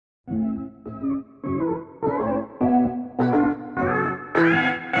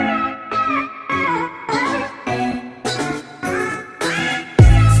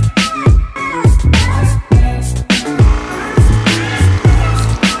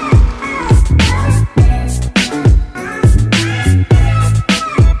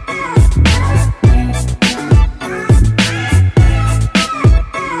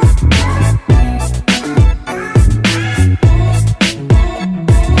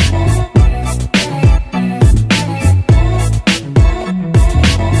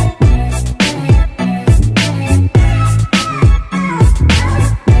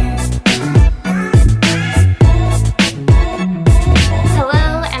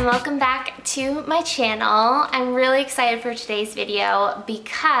welcome back to my channel. I'm really excited for today's video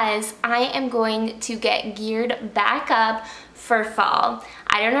because I am going to get geared back up for fall.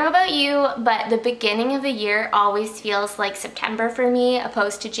 I don't know about you, but the beginning of the year always feels like September for me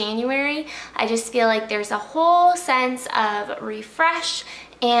opposed to January. I just feel like there's a whole sense of refresh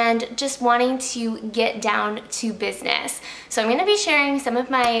and just wanting to get down to business. So I'm gonna be sharing some of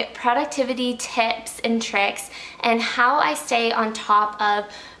my productivity tips and tricks and how I stay on top of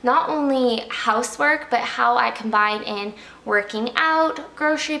not only housework, but how I combine in working out,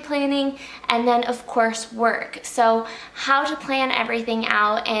 grocery planning, and then of course work. So how to plan everything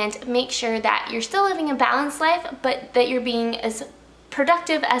out and make sure that you're still living a balanced life, but that you're being as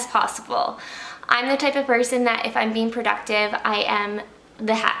productive as possible. I'm the type of person that if I'm being productive, I am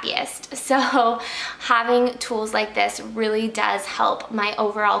the happiest. So having tools like this really does help my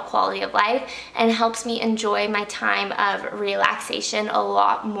overall quality of life and helps me enjoy my time of relaxation a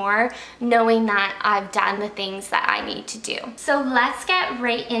lot more, knowing that I've done the things that I need to do. So let's get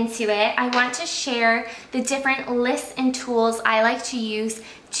right into it. I want to share the different lists and tools I like to use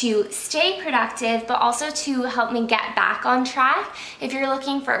to stay productive, but also to help me get back on track. If you're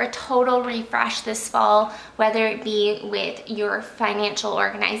looking for a total refresh this fall, whether it be with your financial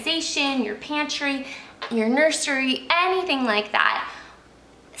organization, your pantry, your nursery, anything like that,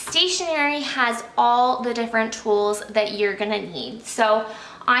 StatiANNEry has all the different tools that you're gonna need. So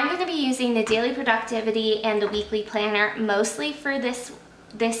I'm gonna be using the daily productivity and the weekly planner mostly for this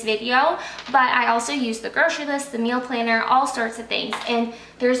video, but I also use the grocery list, the meal planner, all sorts of things, and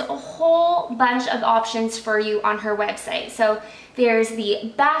there's a whole bunch of options for you on her website. So there's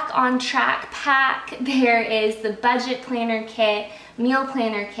the Back on Track pack, there is the budget planner kit, meal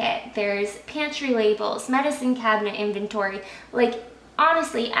planner kit, there's pantry labels, medicine cabinet inventory. Like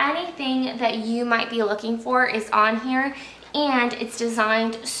honestly, anything that you might be looking for is on here, and it's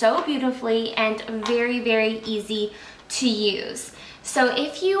designed so beautifully and very, very easy to use. So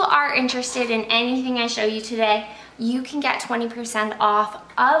if you are interested in anything I show you today, you can get 20% off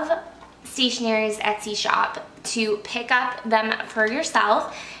of StatiANNEry's Etsy shop to pick up them for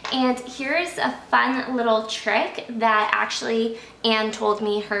yourself. And here's a fun little trick that actually Anne told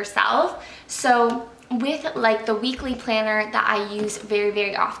me herself. So with like the weekly planner that I use very,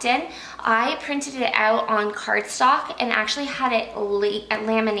 very often, I printed it out on cardstock and actually had it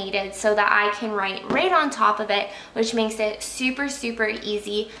laminated so that I can write right on top of it, which makes it super, super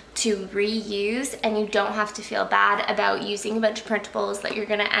easy to reuse, and you don't have to feel bad about using a bunch of printables that you're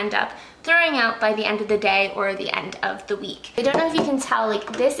gonna end up throwing out by the end of the day or the end of the week. I don't know if you can tell,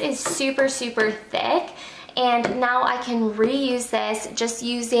 like this is super, super thick. And now I can reuse this just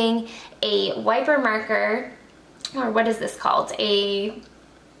using a wiper marker, or what is this called? A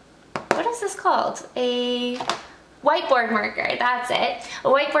whiteboard marker, that's it. A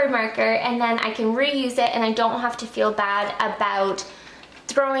whiteboard marker, and then I can reuse it and I don't have to feel bad about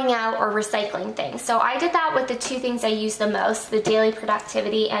throwing out or recycling things. So I did that with the two things I use the most, the daily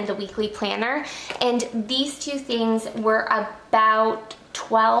productivity and the weekly planner. And these two things were about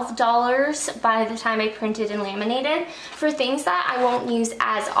 $12 by the time I printed and laminated for things that I won't use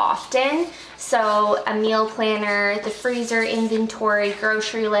as often. So a meal planner, the freezer inventory,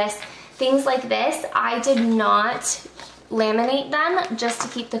 grocery list, things like this. I did not laminate them just to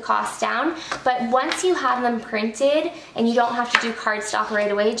keep the cost down, but once you have them printed and you don't have to do cardstock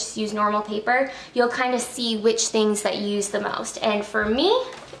right away, just use normal paper, you'll kind of see which things that you use the most. And for me,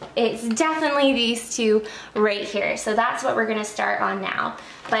 it's definitely these two right here. So that's what we're gonna start on now.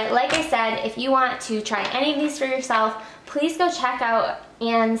 But like I said, if you want to try any of these for yourself, please go check out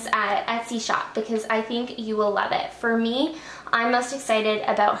Anne's Etsy shop because I think you will love it. For me, I'm most excited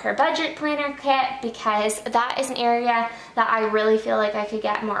about her budget planner kit because that is an area that I really feel like I could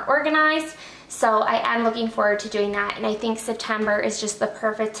get more organized. So I am looking forward to doing that, and I think September is just the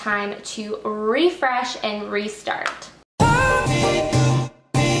perfect time to refresh and restart.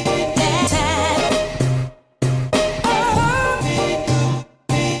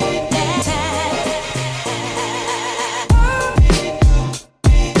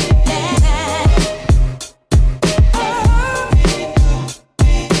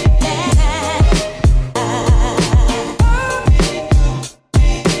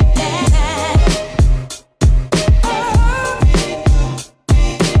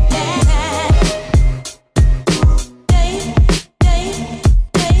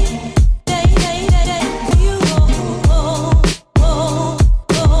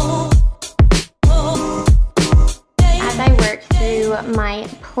 My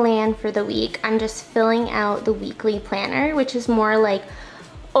plan for the week, I'm just filling out the weekly planner, which is more like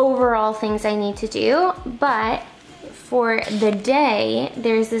overall things I need to do, but for the day,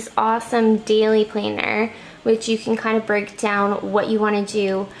 there's this awesome daily planner, which you can kind of break down what you want to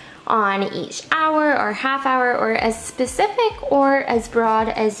do on each hour or half hour, or as specific or as broad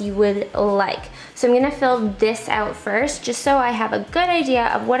as you would like. So I'm gonna fill this out first, just so I have a good idea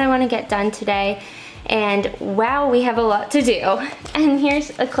of what I want to get done today. And wow, we have a lot to do. And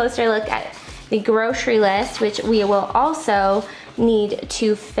here's a closer look at the grocery list, which we will also need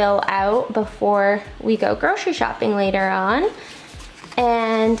to fill out before we go grocery shopping later on.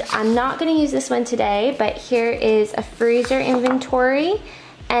 And I'm not gonna use this one today, but here is a freezer inventory.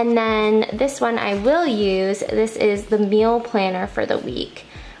 And then this one I will use. This is the meal planner for the week,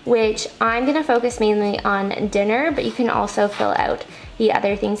 which I'm gonna focus mainly on dinner, but you can also fill out the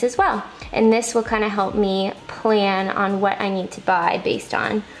other things as well. And this will kind of help me plan on what I need to buy based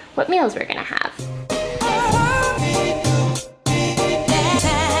on what meals we're gonna have.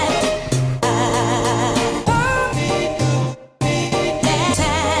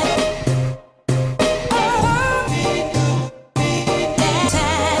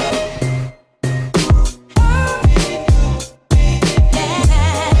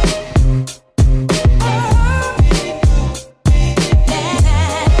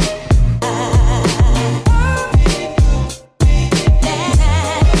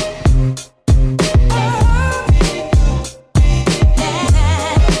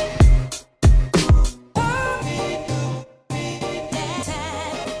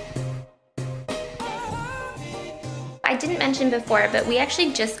 I didn't mention before, but we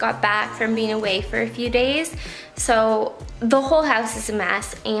actually just got back from being away for a few days, so the whole house is a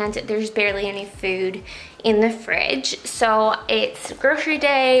mess and there's barely any food in the fridge. So it's grocery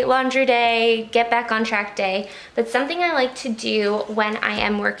day, laundry day, get back on track day. But something I like to do when I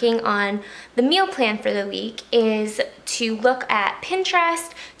am working on the meal plan for the week is to look at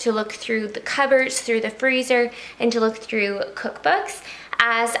Pinterest, to look through the cupboards, through the freezer, and to look through cookbooks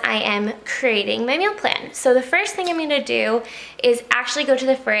as I am creating my meal plan. So the first thing I'm gonna do is actually go to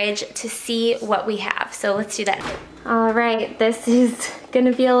the fridge to see what we have. So let's do that. All right, this is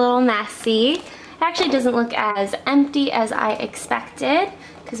gonna be a little messy. It actually doesn't look as empty as I expected,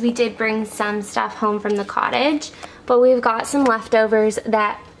 because we did bring some stuff home from the cottage, but we've got some leftovers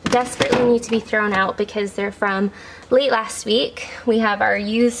that desperately need to be thrown out because they're from late last week. We have our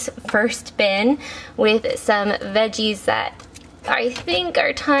use first bin with some veggies that I think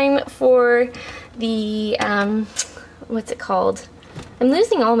are time for the, what's it called? I'm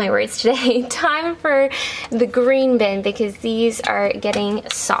losing all my words today. Time for the green bin because these are getting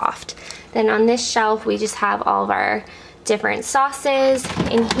soft. Then on this shelf we just have all of our different sauces.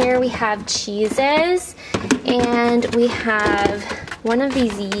 In here we have cheeses, and we have one of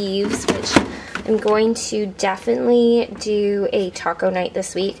these Yves, which I'm going to definitely do a taco night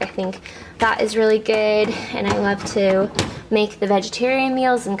this week. I think that is really good, and I love to make the vegetarian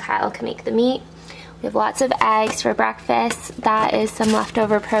meals, and Kyle can make the meat. We have lots of eggs for breakfast. That is some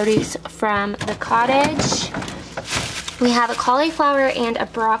leftover produce from the cottage. We have a cauliflower and a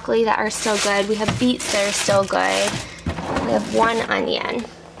broccoli that are still good. We have beets that are still good. We have one onion.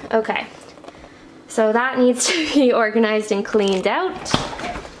 Okay, so that needs to be organized and cleaned out.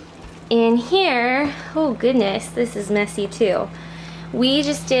 In here, oh goodness, this is messy too. We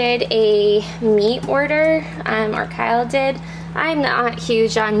just did a meat order, or Kyle did. I'm not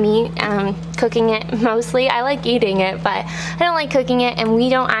huge on meat, cooking it mostly. I like eating it, but I don't like cooking it, and we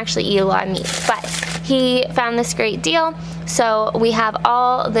don't actually eat a lot of meat. But he found this great deal, so we have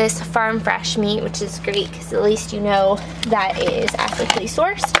all this farm fresh meat, which is great because at least you know that it is ethically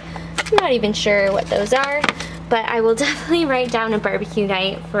sourced. I'm not even sure what those are, but I will definitely write down a barbecue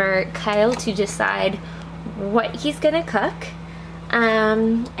night for Kyle to decide what he's gonna cook.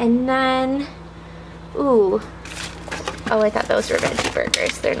 And then, ooh, oh, I thought those were veggie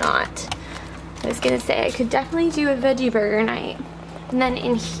burgers. They're not. I was gonna say I could definitely do a veggie burger night. And then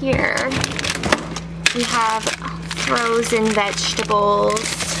in here, we have frozen vegetables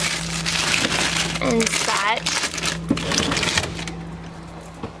and such.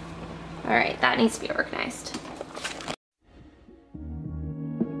 All right, that needs to be organized.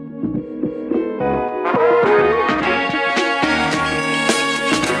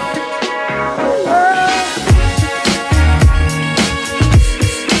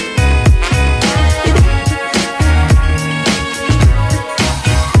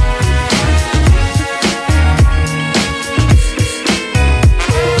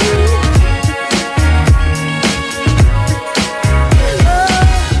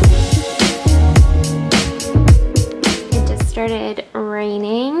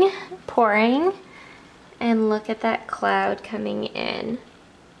 Pouring, and look at that cloud coming in.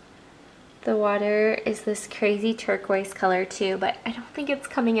 The water is this crazy turquoise color too, but I don't think it's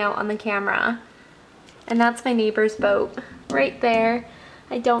coming out on the camera. And that's my neighbor's boat right there.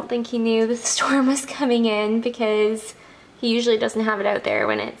 I don't think he knew the storm was coming in because he usually doesn't have it out there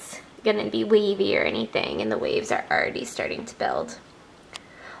when it's gonna be wavy or anything, and the waves are already starting to build.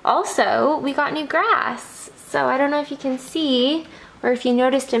 Also, we got new grass. So I don't know if you can see or if you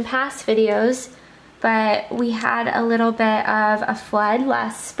noticed in past videos, but we had a little bit of a flood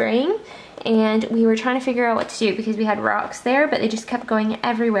last spring and we were trying to figure out what to do because we had rocks there, but they just kept going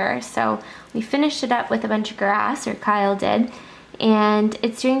everywhere. So we finished it up with a bunch of grass, or Kyle did, and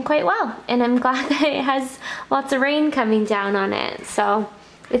it's doing quite well. And I'm glad that it has lots of rain coming down on it. So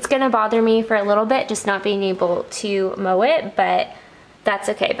it's gonna bother me for a little bit just not being able to mow it, but that's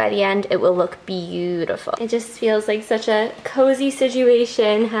okay. By the end, it will look beautiful. It just feels like such a cozy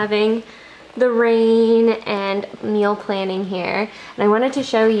situation having the rain and meal planning here. And I wanted to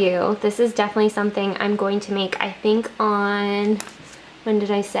show you, this is definitely something I'm going to make, I think on, when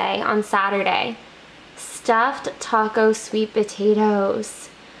did I say? On Saturday. Stuffed taco sweet potatoes.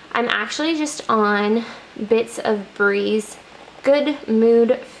 I'm actually just on Bits of Brie's Good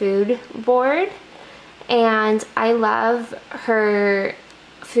Mood Food board, and I love her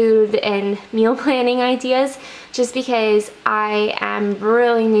food and meal planning ideas just because I am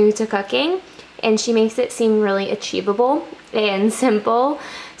really new to cooking and she makes it seem really achievable and simple.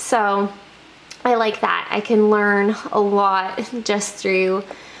 So I like that. I can learn a lot just through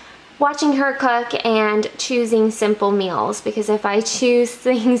watching her cook and choosing simple meals, because if I choose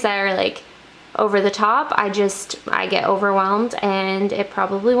things that are like over the top, I get overwhelmed and it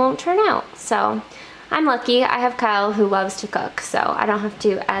probably won't turn out. So I'm lucky I have Kyle who loves to cook, so I don't have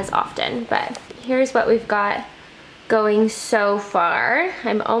to as often. But here's what we've got going so far.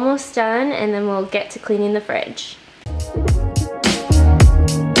 I'm almost done and then we'll get to cleaning the fridge.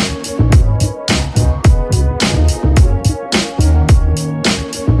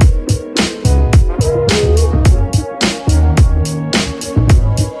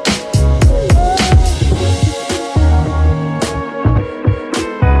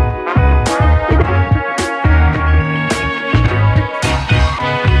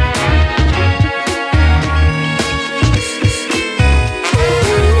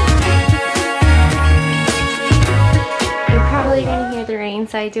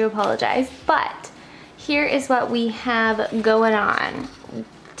 So I do apologize, but here is what we have going on.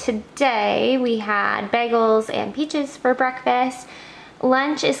 Today we had bagels and peaches for breakfast.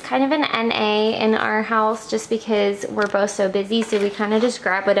 Lunch is kind of an NA in our house just because we're both so busy, so we kind of just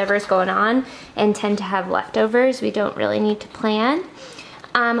grab whatever's going on and tend to have leftovers. We don't really need to plan.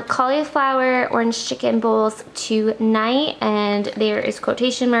 Cauliflower orange chicken bowls tonight, and there is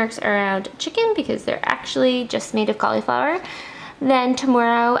quotation marks around chicken because they're actually just made of cauliflower. Then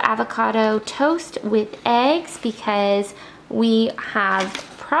tomorrow, avocado toast with eggs because we have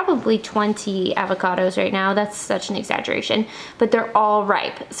probably 20 avocados right now. That's such an exaggeration, but they're all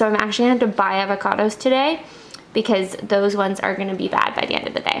ripe. So I'm actually gonna have to buy avocados today because those ones are gonna be bad by the end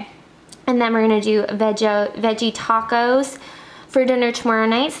of the day. And then we're gonna do veggie tacos for dinner tomorrow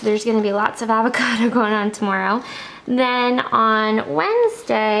night. So there's gonna be lots of avocado going on tomorrow. Then on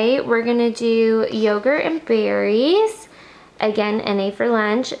Wednesday, we're gonna do yogurt and berries. Again, NA for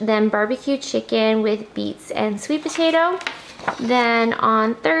lunch. Then barbecue chicken with beets and sweet potato. Then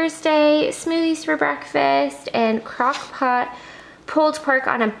on Thursday, smoothies for breakfast and crock pot pulled pork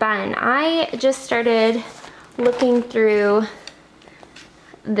on a bun. I just started looking through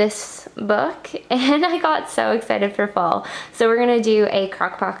this book and I got so excited for fall. So we're gonna do a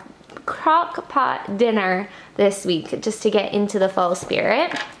crock pot dinner this week just to get into the fall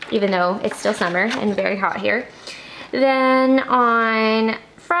spirit, even though it's still summer and very hot here. Then on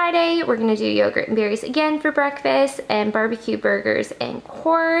Friday, we're gonna do yogurt and berries again for breakfast and barbecue burgers and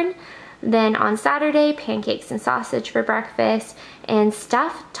corn. Then on Saturday, pancakes and sausage for breakfast and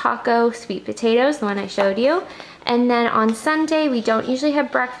stuffed taco sweet potatoes, the one I showed you. And then on Sunday, we don't usually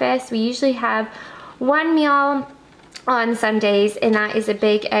have breakfast. We usually have one meal on Sundays, and that is a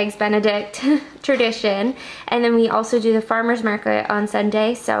big Eggs Benedict tradition. And then we also do the farmer's market on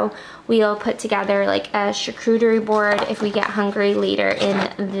Sunday, so we'll put together like a charcuterie board if we get hungry later in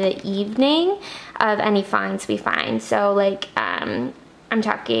the evening of any finds we find. So like I'm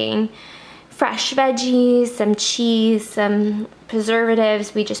talking fresh veggies, some cheese, some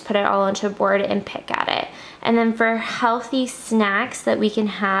preservatives. We just put it all onto a board and pick at it. And then for healthy snacks that we can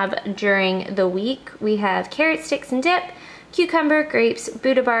have during the week, we have carrot sticks and dip, cucumber, grapes,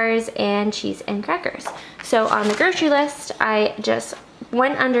 Buddha bars, and cheese and crackers. So on the grocery list, I just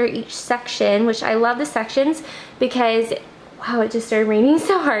went under each section, which I love the sections because Wow, it just started raining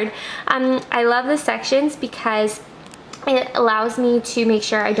so hard. I love the sections because it allows me to make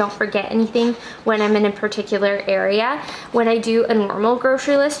sure I don't forget anything when I'm in a particular area. When I do a normal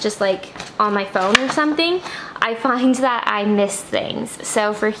grocery list, just like on my phone or something, I find that I miss things.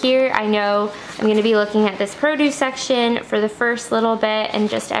 So for here, I know I'm gonna be looking at this produce section for the first little bit, and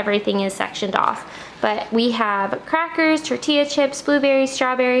just everything is sectioned off. But we have crackers, tortilla chips, blueberries,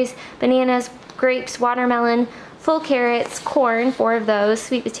 strawberries, bananas, grapes, watermelon, full carrots, corn, 4 of those,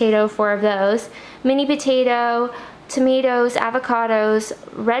 sweet potato, 4 of those, mini potato, tomatoes, avocados,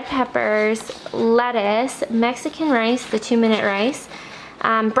 red peppers, lettuce, Mexican rice, the 2-minute rice,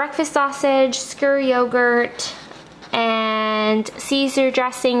 breakfast sausage, skyr yogurt, and Caesar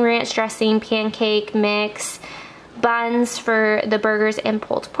dressing, ranch dressing, pancake mix, buns for the burgers, and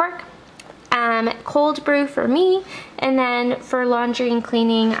pulled pork. Cold brew for me, and then for laundry and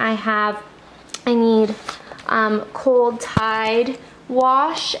cleaning, I need cold Tide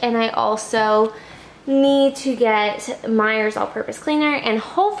wash, and I also need to get Meyer's all-purpose cleaner and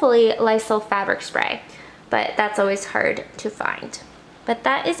hopefully Lysol fabric spray, but that's always hard to find. But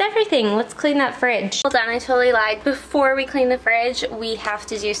that is everything. Let's clean that fridge. Hold on, I totally lied. Before we clean the fridge, we have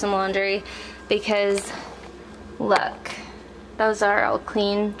to do some laundry because look, those are all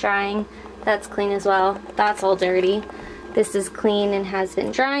clean, drying. That's clean as well. That's all dirty. This is clean and has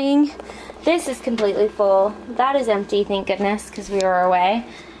been drying. This is completely full. That is empty, thank goodness, because we were away.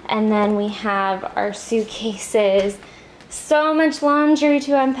 And then we have our suitcases. So much laundry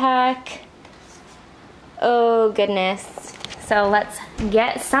to unpack. Oh goodness. So let's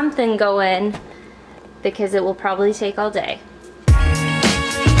get something going because it will probably take all day.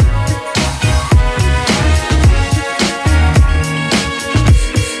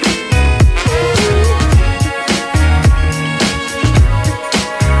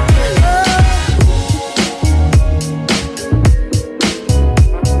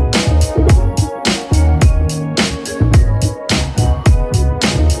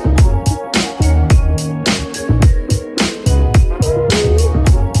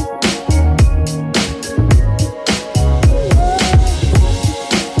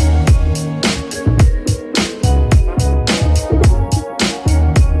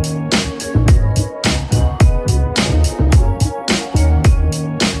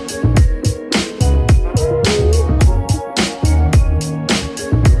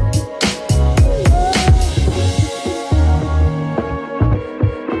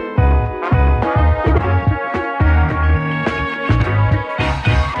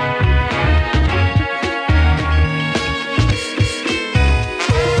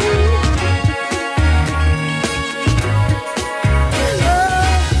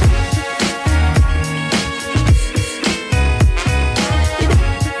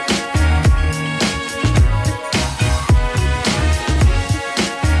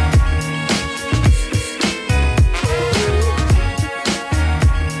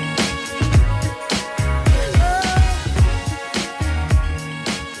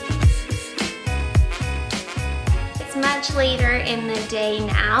 Later in the day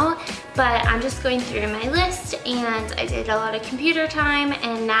now, but I'm just going through my list, and I did a lot of computer time,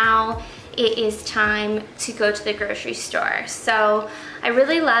 and now it is time to go to the grocery store. So I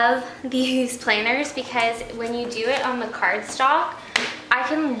really love these planners because when you do it on the cardstock, I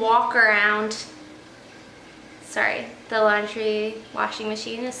can walk around. Sorry, the laundry washing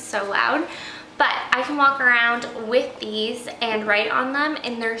machine is so loud. But I can walk around with these and write on them,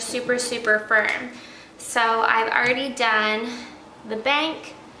 and they're super, super firm. So I've already done the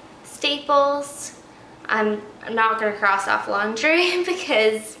bank, Staples. I'm not gonna cross off laundry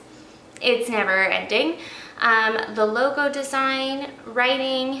because it's never ending. The logo design,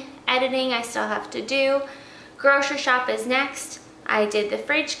 writing, editing I still have to do. Grocery shop is next. I did the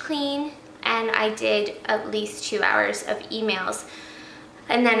fridge clean, and I did at least 2 hours of emails.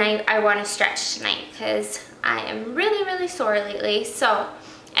 And then I want to stretch tonight because I am really, really sore lately. So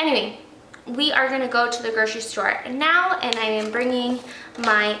anyway, we are going to go to the grocery store now, and I am bringing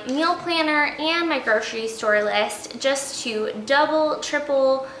my meal planner and my grocery store list just to double,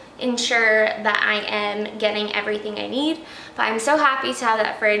 triple ensure that I am getting everything I need. But I'm so happy to have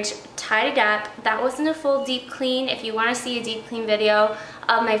that fridge tidied up. That wasn't a full deep clean. If you want to see a deep clean video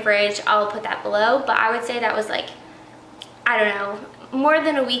of my fridge, I'll put that below. But I would say that was like, I don't know, more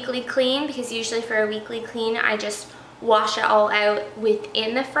than a weekly clean, because usually for a weekly clean I just wash it all out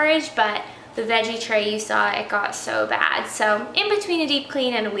within the fridge, but the veggie tray you saw, it got so bad. So in between a deep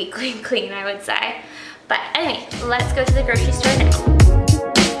clean and a weekly clean, I would say. But anyway, let's go to the grocery store now.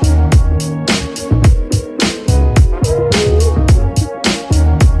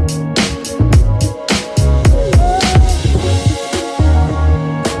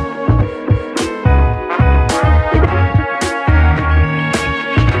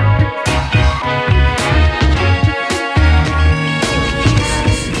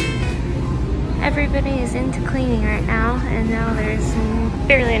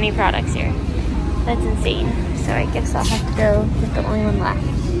 products here. That's insane. So I guess I'll have to go with the only one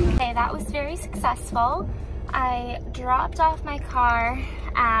left. Okay, that was very successful. I dropped off my car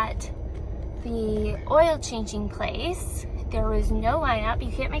at the oil changing place. There was no lineup.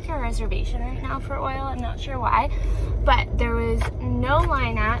 You can't make a reservation right now for oil. I'm not sure why, but there was no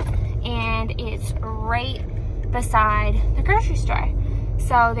lineup, and it's right beside the grocery store.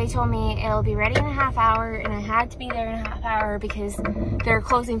 So they told me it'll be ready in a half hour, and I had to be there in a half hour because they're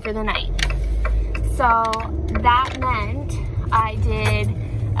closing for the night. So that meant I did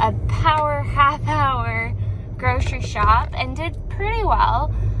a half hour grocery shop and did pretty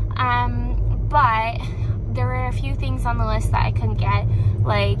well. But there were a few things on the list that I couldn't get,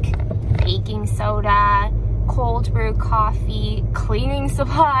 like baking soda, cold brew coffee, cleaning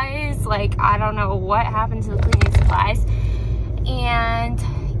supplies. Like, I don't know what happened to the cleaning supplies. And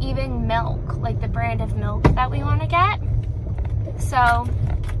even milk, like the brand of milk that we want to get. So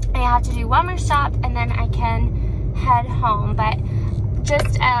I have to do one more stop and then I can head home. But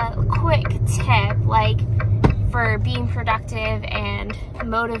just a quick tip, like for being productive and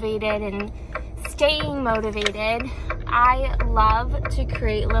motivated and staying motivated, I love to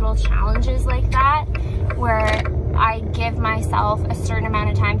create little challenges like that where I give myself a certain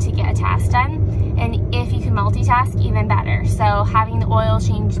amount of time to get a task done. And if you can multitask, even better. So having the oil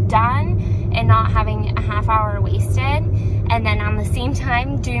change done and not having a half hour wasted, and then on the same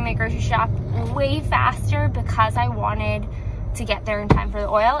time doing my grocery shop way faster because I wanted to get there in time for the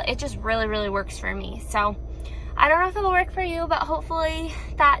oil, it just really, really works for me. So I don't know if it'll work for you, but hopefully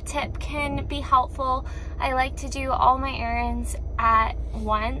that tip can be helpful. I like to do all my errands at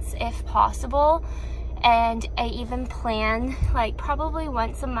once if possible, and I even plan like probably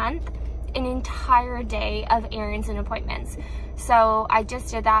once a month an entire day of errands and appointments. So I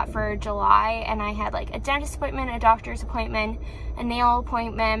just did that for July, and I had like a dentist appointment, a doctor's appointment, a nail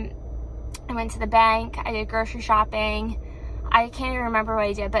appointment. I went to the bank, I did grocery shopping. I can't even remember what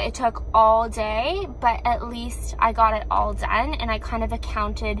I did, but it took all day, but at least I got it all done, and I kind of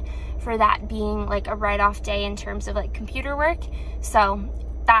accounted for that being like a write-off day in terms of like computer work. So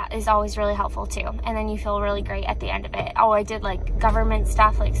that is always really helpful too. And then you feel really great at the end of it. Oh, I did like government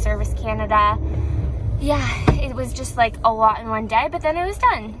stuff like Service Canada. Yeah, it was just like a lot in one day, but then it was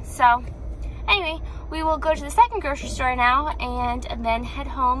done. So anyway, we will go to the second grocery store now and then head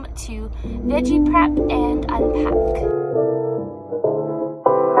home to veggie prep and unpack.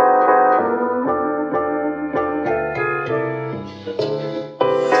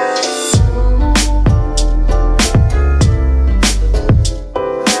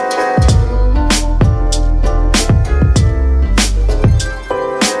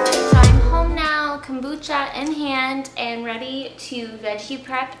 In hand and ready to veggie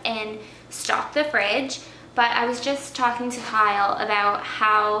prep and stock the fridge. But I was just talking to Kyle about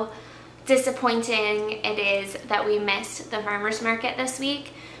how disappointing it is that we missed the farmers market this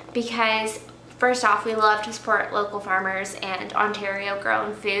week, because first off, we love to support local farmers and Ontario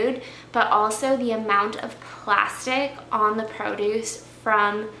grown food, but also the amount of plastic on the produce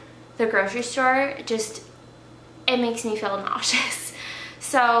from the grocery store, just, it makes me feel nauseous.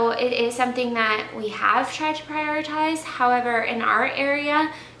 So it is something that we have tried to prioritize. However, in our area,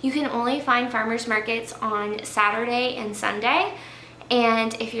 you can only find farmers markets on Saturday and Sunday.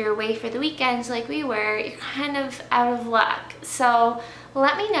 And if you're away for the weekends like we were, you're kind of out of luck. So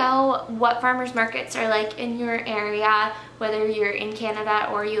let me know what farmers markets are like in your area, whether you're in Canada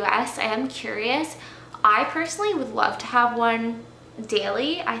or US. I am curious. I personally would love to have one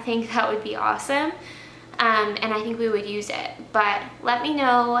daily. I think that would be awesome. And I think we would use it. But let me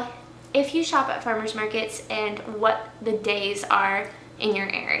know if you shop at farmers markets and what the days are in your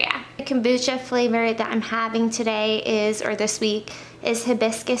area. The kombucha flavor that I'm having today is, or this week, is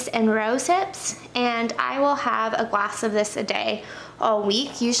hibiscus and rose hips. And I will have a glass of this a day all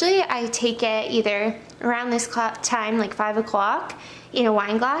week. Usually I take it either around this time, like 5 o'clock, in a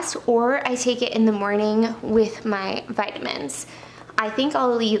wine glass, or I take it in the morning with my vitamins. I think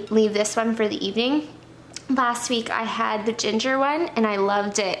I'll leave this one for the evening. Last week I had the ginger one and I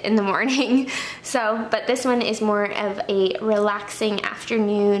loved it in the morning. So, but this one is more of a relaxing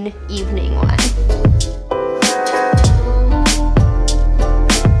afternoon, evening one.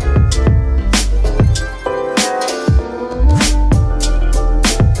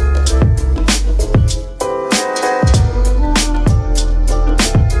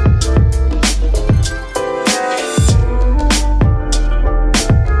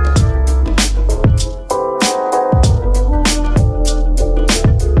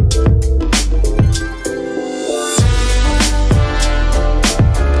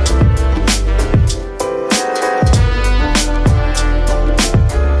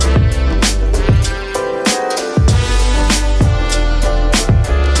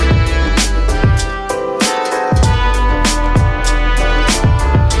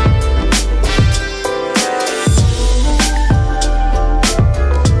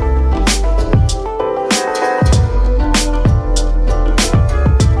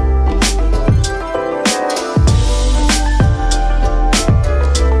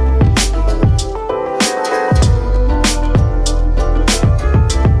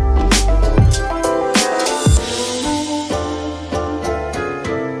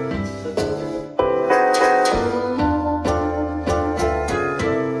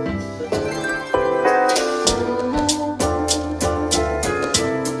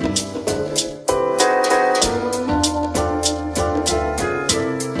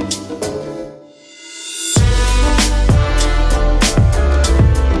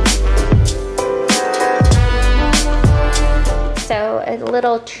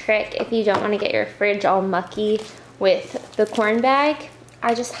 little trick if you don't want to get your fridge all mucky with the corn bag.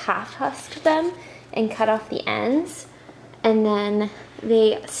 I just half husk them and cut off the ends, and then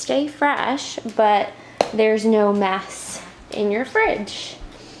they stay fresh, but there's no mess in your fridge.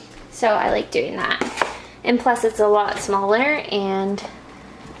 So I like doing that. And plus it's a lot smaller, and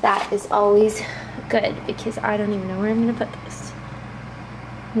that is always good because I don't even know where I'm gonna put this.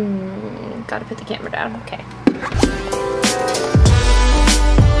 Gotta put the camera down, okay.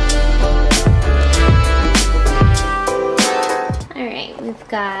 Alright, we've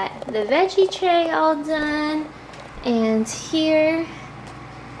got the veggie tray all done, and here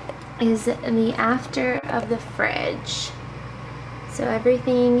is the after of the fridge. So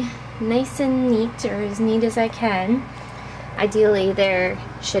everything nice and neat, or as neat as I can. Ideally there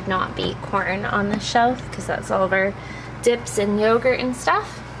should not be corn on the shelf because that's all of our dips and yogurt and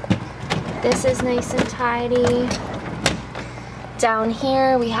stuff. This is nice and tidy. Down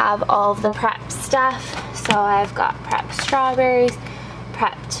here we have all of the prep stuff. So I've got prepped strawberries,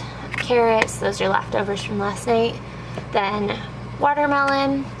 prepped carrots, those are leftovers from last night. Then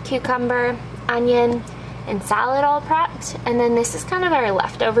watermelon, cucumber, onion, and salad all prepped. And then this is kind of our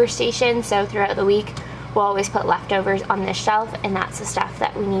leftover station, so throughout the week we'll always put leftovers on this shelf, and that's the stuff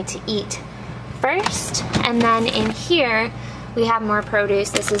that we need to eat first. And then in here we have more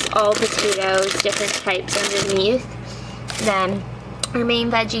produce. This is all potatoes, different types underneath. Then our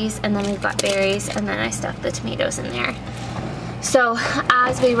main veggies, and then we've got berries, and then I stuffed the tomatoes in there. So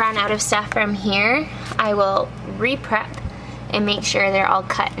as we run out of stuff from here, I will re-prep and make sure they're all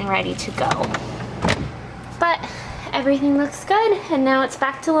cut and ready to go. But everything looks good, and now it's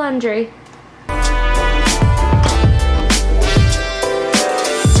back to laundry.